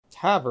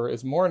TAVR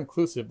is more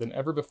inclusive than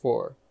ever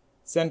before.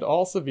 Send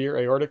all severe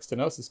aortic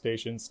stenosis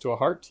patients to a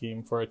heart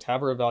team for a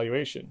TAVR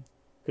evaluation.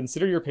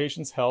 Consider your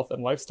patient's health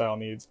and lifestyle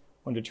needs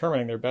when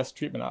determining their best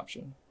treatment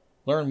option.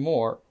 Learn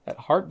more at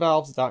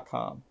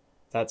heartvalves.com.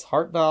 That's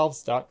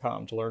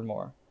heartvalves.com to learn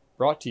more.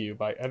 Brought to you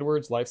by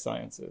Edwards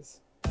Lifesciences.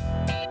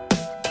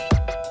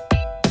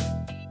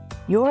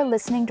 You're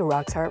listening to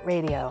Rock's Heart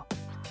Radio.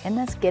 In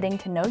this Getting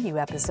to Know You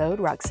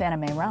episode, Roxana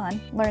Mehran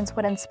learns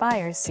what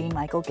inspires C.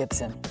 Michael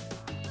Gibson.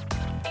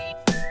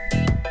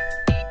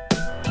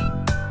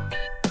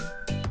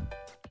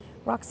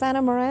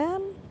 Roxana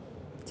Mehran,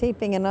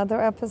 taping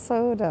another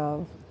episode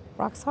of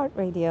Rock's Heart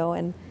Radio,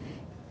 and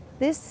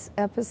this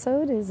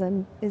episode is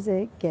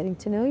a Getting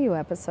to Know You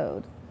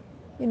episode.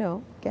 You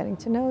know, getting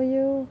to know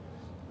you.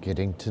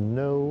 Getting to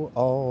know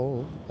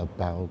all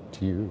about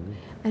you.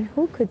 And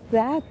who could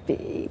that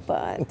be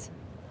but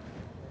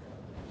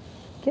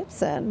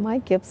Gibson,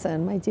 Mike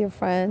Gibson, my dear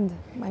friend,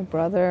 my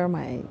brother,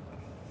 my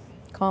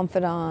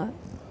confidant,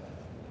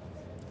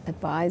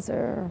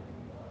 advisor,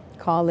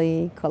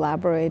 colleague,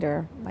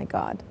 collaborator, my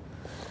God.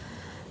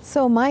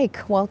 So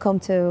Mike, welcome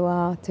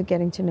to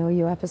Getting to Know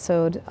You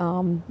episode.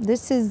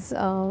 This is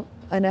an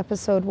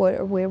episode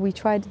where we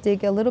try to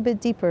dig a little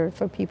bit deeper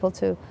for people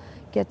to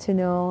get to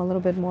know a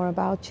little bit more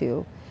about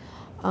you.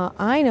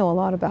 I know a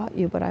lot about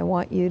you, but I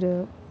want you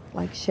to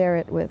share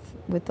it with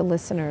the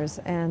listeners.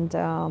 And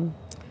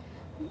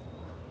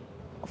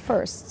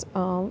first,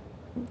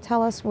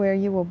 tell us where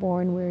you were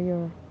born, where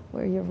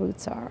your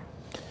roots are.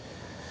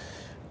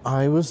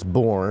 I was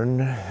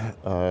born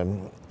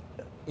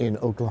in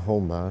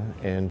Oklahoma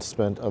and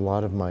spent a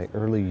lot of my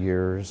early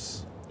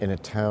years in a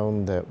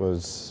town that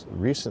was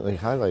recently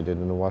highlighted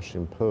in the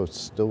Washington Post,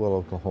 Stillwell,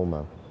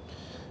 Oklahoma.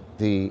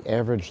 The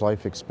average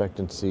life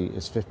expectancy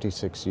is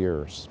 56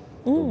 years,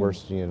 the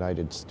worst in the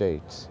United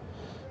States,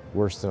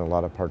 worse than a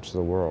lot of parts of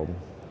the world.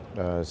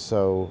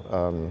 So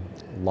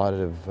a lot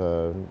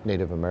of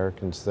Native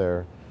Americans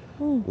there,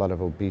 a lot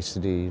of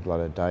obesity, a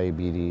lot of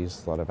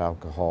diabetes, a lot of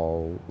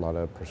alcohol, a lot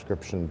of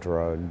prescription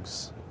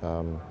drugs.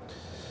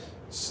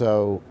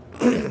 So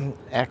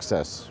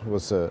access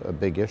was a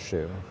big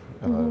issue,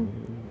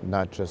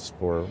 not just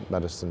for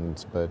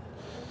medicines, but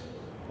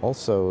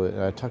also,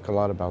 and I talk a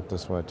lot about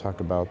this when I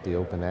talk about the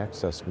open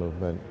access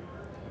movement.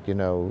 You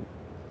know,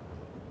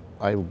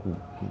 I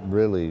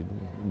really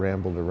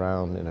rambled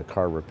around in a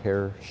car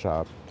repair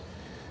shop,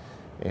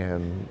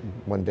 and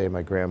one day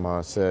my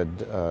grandma said,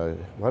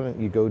 why don't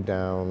you go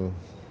down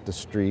the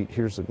street,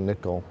 here's a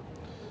nickel,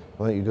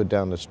 why don't you go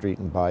down the street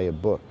and buy a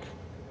book,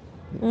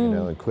 you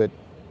know, and quit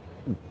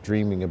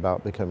dreaming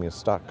about becoming a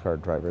stock car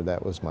driver.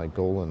 That was my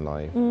goal in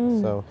life.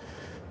 So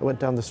I went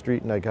down the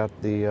street and I got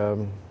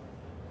the,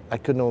 I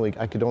could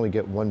only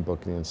get one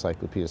book in the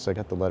encyclopedia, so I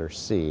got the letter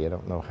C. I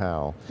don't know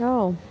how.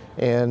 Oh.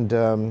 And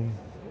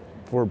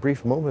for a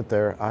brief moment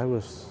there, I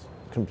was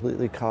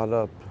completely caught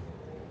up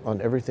on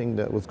everything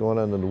that was going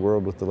on in the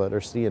world with the letter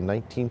C in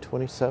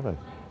 1927.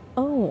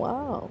 Oh,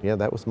 wow. Yeah,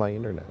 that was my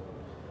internet.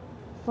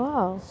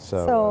 Wow.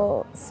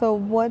 So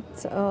what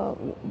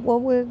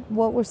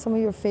were some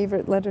of your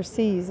favorite letter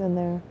C's in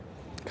there?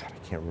 God,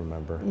 I can't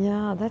remember.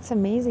 Yeah, that's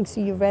amazing. So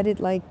you read it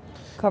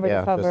cover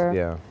to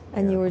cover,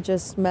 and you were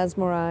just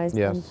mesmerized.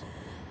 Yes.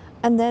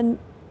 And then,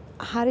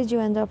 how did you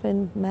end up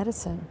in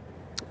medicine?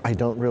 I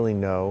don't really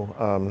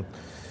know.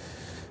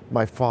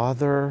 My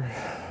father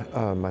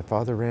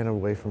ran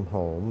away from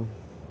home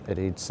at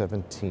age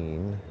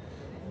 17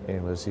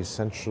 and was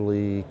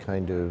essentially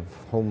kind of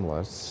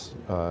homeless.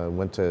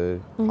 Went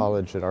to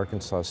college at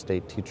Arkansas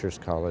State Teachers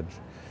College.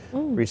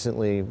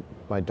 Recently,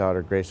 my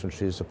daughter Grace, when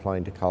she was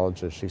applying to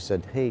colleges, she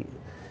said, hey, do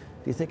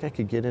you think I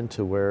could get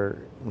into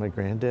where my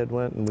granddad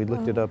went? And we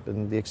looked it up,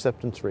 and the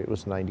acceptance rate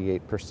was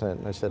 98%.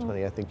 And I said,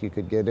 honey, I think you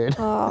could get in.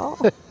 Oh.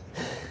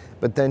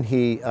 But then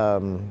he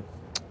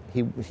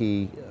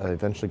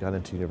eventually got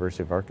into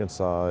University of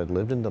Arkansas,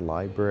 lived in the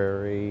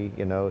library,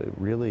 you know, it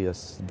really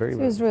is very... So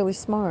he was really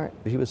smart.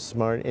 He was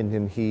smart, and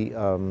then he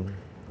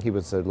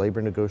was a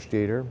labor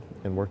negotiator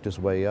and worked his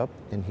way up,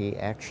 and he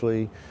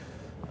actually,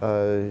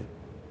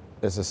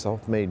 as a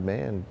self-made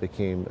man,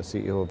 became a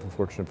CEO of a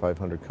Fortune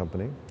 500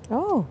 company.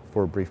 Oh.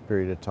 For a brief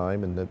period of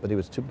time, but he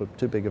was too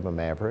big of a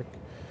maverick,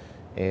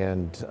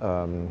 and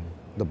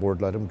the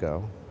board let him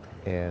go.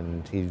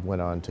 And he went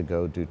on to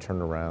go do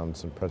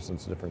turnarounds and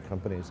presidents of different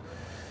companies.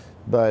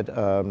 But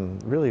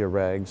really a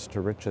rags to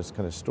riches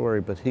kind of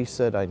story. But he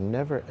said, I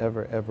never,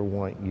 ever, ever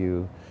want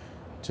you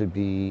to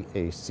be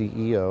a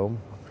CEO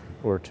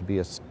or to be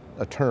a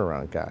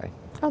turnaround guy.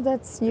 Oh,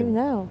 that's you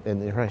now.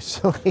 And right,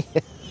 so he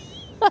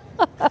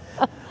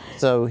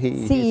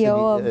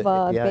CEO said,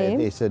 of Bain?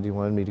 He said he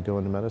wanted me to go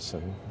into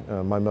medicine.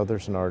 My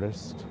mother's an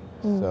artist.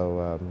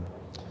 So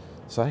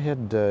I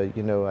had,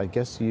 you know, I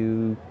guess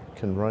you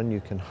can run, you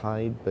can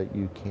hide, but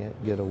you can't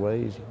get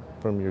away.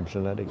 from your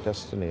genetic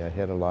destiny. I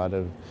had a lot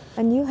of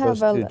And you have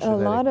those two a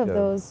lot of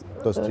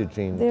genetic, those. two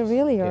genes. They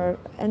really yeah, are,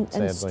 and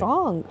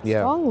sadly. Yeah.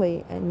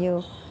 strongly. And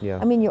you, Yeah.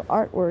 I mean, your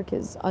artwork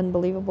is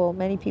unbelievable.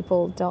 Many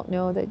people don't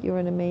know that you're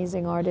an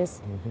amazing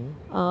artist.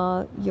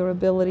 Your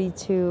ability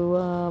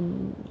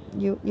to,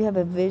 you have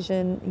a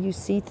vision. You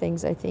see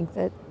things, I think,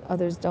 that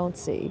others don't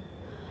see.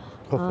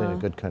 Hopefully in a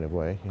good kind of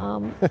way. Yeah.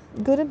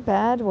 Good and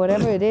bad,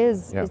 whatever it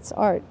is, Yeah. it's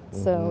art.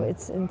 So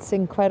it's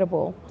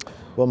incredible.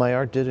 Well, my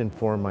art did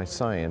inform my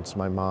science.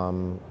 My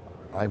mom,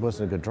 I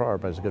wasn't a good drawer,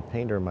 but I was a good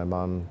painter. My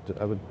mom,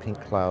 I would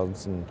paint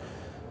clouds, and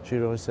she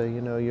would always say,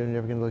 you know, you're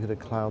never going to look at a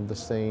cloud the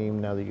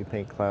same now that you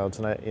paint clouds.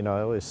 And it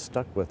always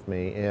stuck with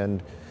me.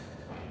 And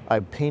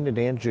I painted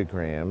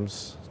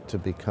angiograms to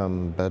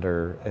become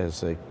better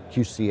as a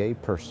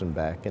QCA person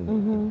back in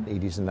the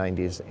 80s and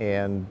 90s.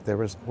 And there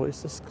was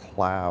always this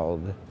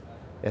cloud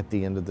at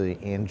the end of the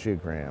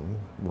angiogram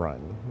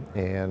run.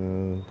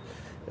 And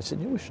I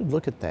said, we should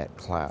look at that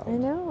cloud. I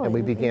know. And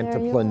we and began to there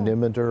you are.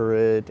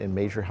 planimeter it and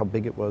measure how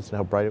big it was and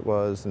how bright it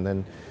was. And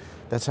then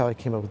that's how I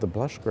came up with the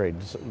blush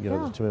grades, Yeah.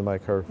 the 2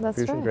 micro That's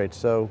fusion right. grades.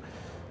 So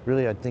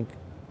really, I think,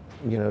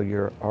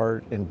 your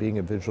art and being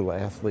a visual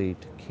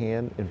athlete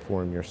can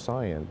inform your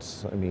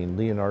science. I mean,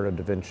 Leonardo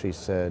da Vinci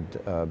said,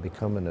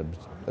 become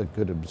a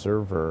good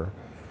observer,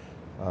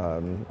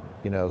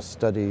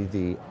 study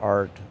the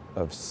art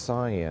of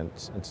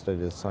science and study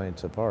the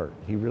science of art.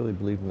 He really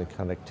believed in the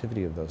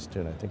connectivity of those two,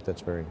 and I think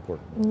that's very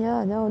important.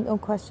 Yeah, no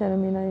question. I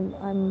mean,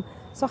 I'm.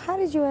 So how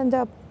did you end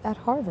up at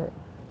Harvard?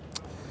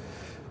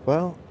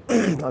 Well,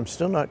 I'm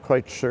still not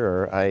quite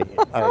sure. I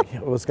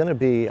was going to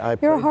be.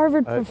 You're a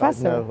Harvard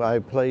professor. No, I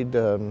played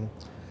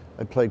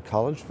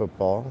college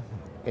football,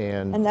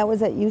 And that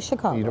was at U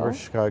Chicago.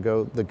 University of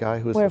Chicago. The guy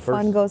who was Where the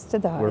first, fun goes to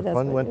die. Where that's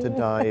fun what- went to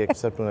die,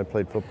 except when I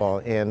played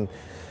football. And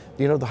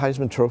the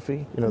Heisman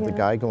Trophy. The Yeah.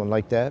 guy going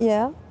like that.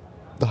 Yeah.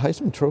 The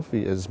Heisman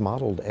Trophy is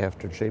modeled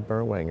after Jay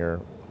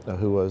Berwanger,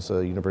 who was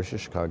a University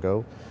of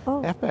Chicago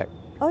halfback.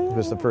 Oh, yeah, He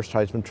was the yeah. first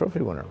Heisman Trophy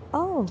winner.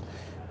 Oh.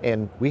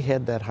 And we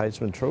had that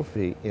Heisman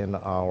Trophy in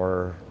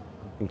our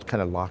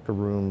kind of locker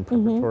room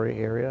preparatory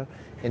area,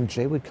 and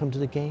Jay would come to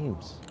the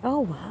games.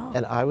 Oh, wow.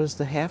 And I was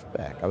the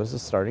halfback. I was the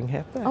starting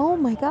halfback. Oh,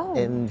 my God.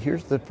 And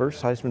here's the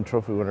first Heisman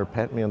Trophy winner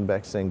patting me on the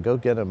back saying, go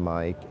get him,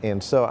 Mike.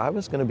 And so I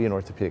was going to be an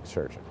orthopedic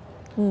surgeon.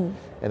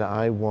 And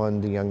I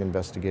won the Young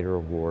Investigator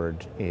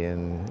Award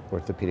in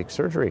orthopedic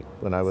surgery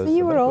when I was So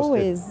you a were medical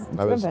always student.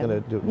 I was driven.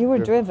 going to do. You were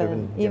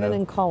driven, you even know,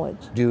 in college.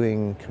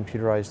 doing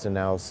computerized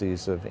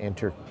analyses of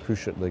anterior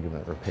cruciate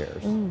ligament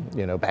repairs.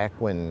 Back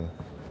when.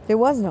 There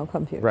was no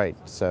computer. Right.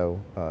 So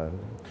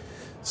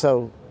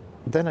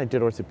then I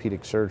did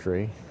orthopedic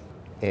surgery,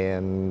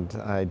 and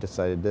I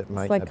decided that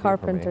might It's like not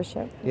be for me.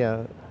 carpentership.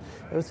 Yeah,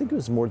 I think it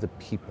was more the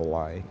people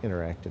I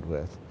interacted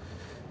with,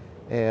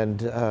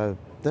 and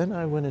then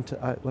I went into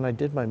when I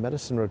did my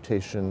medicine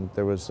rotation.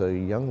 There was a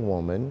young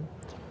woman.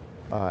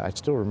 I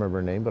still remember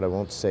her name, but I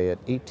won't say it.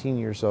 18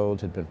 years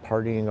old, had been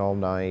partying all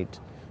night,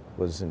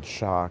 was in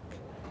shock,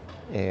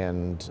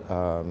 and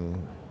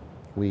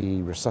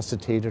we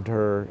resuscitated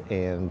her,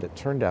 and it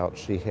turned out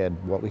she had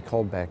what we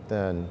called back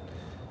then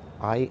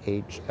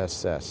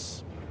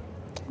IHSS,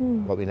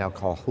 what we now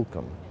call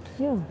hook'em.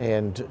 Yeah.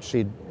 And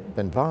she'd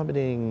been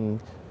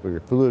vomiting, we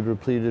fluid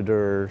repleted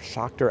her,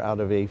 shocked her out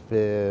of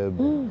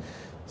AFib.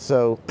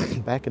 So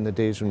back in the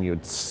days when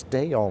you'd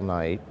stay all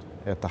night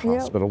at the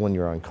hospital when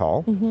you're on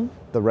call,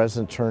 the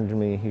resident turned to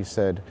me, he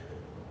said,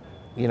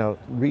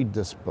 read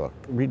this book,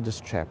 read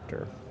this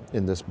chapter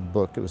in this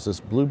book. It was this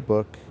blue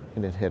book,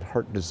 and it had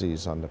heart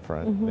disease on the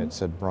front, and it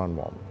said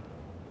Braunwald.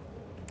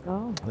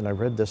 Oh. And I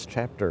read this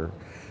chapter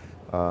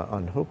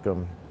on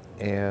hook'em,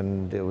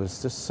 and it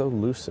was just so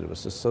lucid. It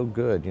was just so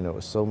good. It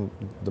was so,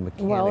 the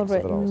mechanics Well of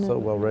it all, written. so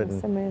well written.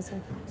 It's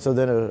amazing. So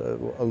then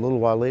a little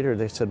while later,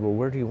 they said, well,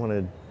 where do you want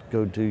to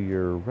go do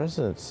your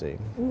residency?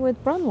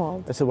 With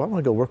Brunwald. I said, well, I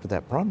want to go work with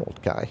that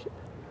Braunwald guy.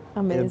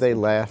 Amazing. And they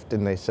laughed,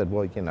 and they said,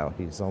 well,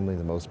 he's only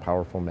the most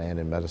powerful man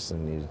in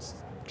medicine. He's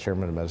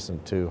chairman of medicine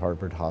to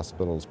Harvard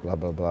hospitals, blah,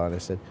 blah, blah. And I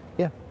said,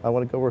 yeah, I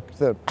want to go work with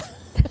them.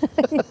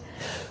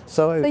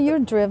 So you're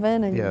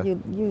driven, and Yeah.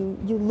 you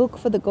look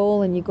for the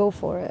goal and you go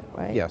for it,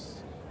 right?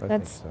 Yes. I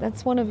think so.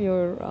 That's one of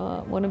your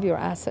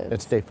assets.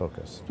 And stay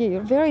focused. Yeah,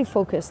 you're very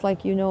focused.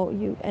 Like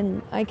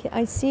and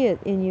I see it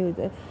in you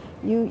that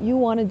you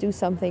want to do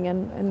something,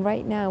 and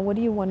right now, what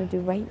do you want to do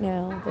right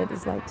now that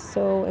is like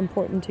so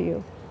important to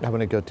you? I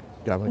want to go take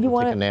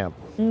a nap.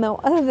 No,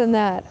 other than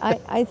that,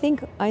 I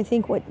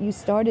think what you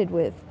started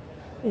with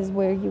is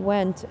where you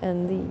went,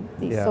 and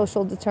the Yeah.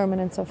 social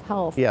determinants of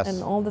health, Yes.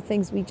 and all the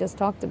things we just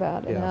talked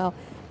about, and Yeah. how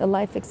the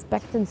life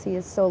expectancy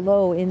is so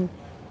low in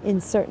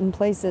certain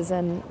places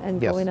and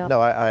Yes. going up.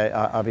 No, I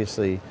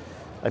obviously,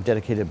 I've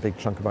dedicated a big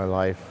chunk of my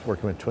life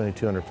working with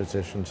 2,200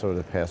 physicians over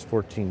the past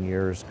 14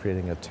 years,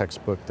 creating a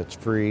textbook that's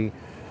free,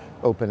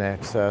 open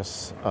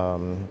access,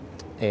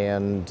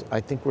 and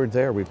I think we're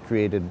there. We've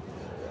created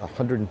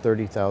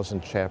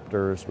 130,000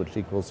 chapters, which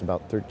equals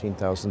about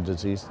 13,000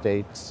 disease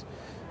states.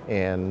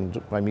 And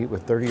I meet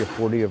with 30 or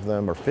 40 of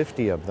them or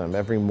 50 of them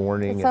every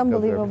morning. It's and go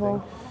through unbelievable.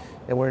 everything.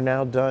 And we're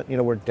now done,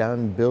 we're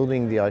done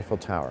building the Eiffel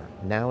Tower.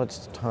 Now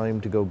it's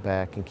time to go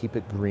back and keep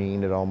it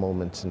green at all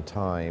moments in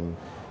time.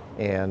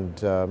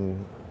 And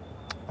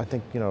I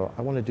think,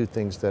 I want to do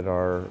things that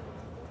are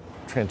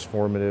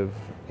transformative,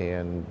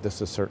 and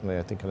this is certainly,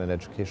 I think, on an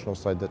educational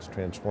side that's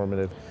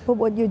transformative. But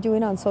what you're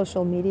doing on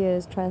social media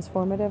is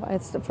transformative.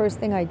 It's the first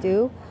thing I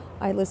do.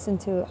 I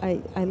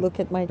look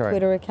at my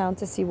Twitter account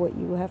to see what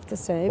you have to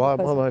say. Well,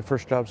 one of my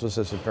first jobs was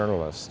as a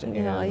journalist.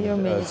 Yeah, and, you're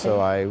amazing.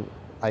 So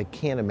I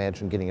can't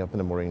imagine getting up in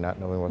the morning not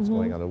knowing what's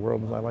going on in the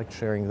world, and I like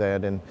sharing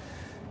that.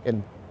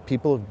 And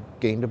people have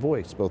gained a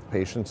voice, both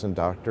patients and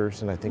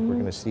doctors, and I think we're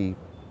going to see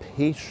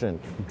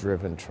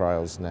patient-driven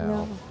trials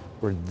now. Yeah.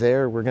 We're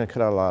going to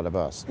cut out a lot of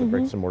us, the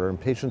bricks and mortar, and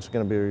patients are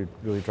going to be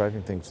really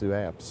driving things through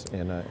apps.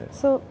 And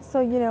So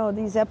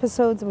these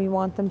episodes, we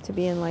want them to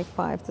be in like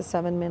 5 to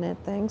 7 minute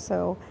things.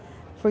 So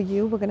for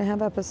you, we're going to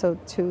have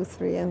episode 2,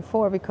 3, and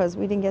 4 because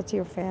we didn't get to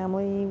your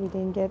family, we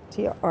didn't get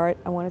to your art.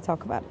 I want to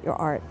talk about your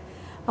art.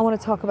 I want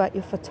to talk about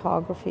your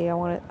photography.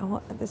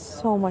 There's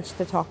so much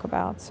to talk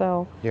about.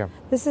 So yeah.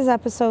 This is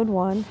episode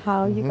 1,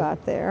 how you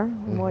got there,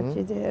 what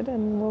you did,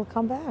 and we'll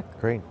come back.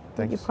 Great,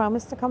 thanks. You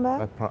promise to come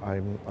back?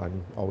 I'm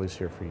always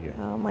here for you.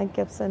 Mike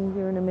Gibson,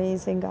 you're an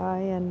amazing guy,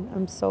 and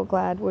I'm so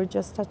glad we're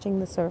just touching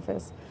the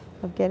surface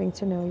of getting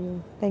to know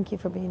you. Thank you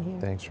for being here.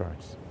 Thanks,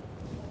 Rox.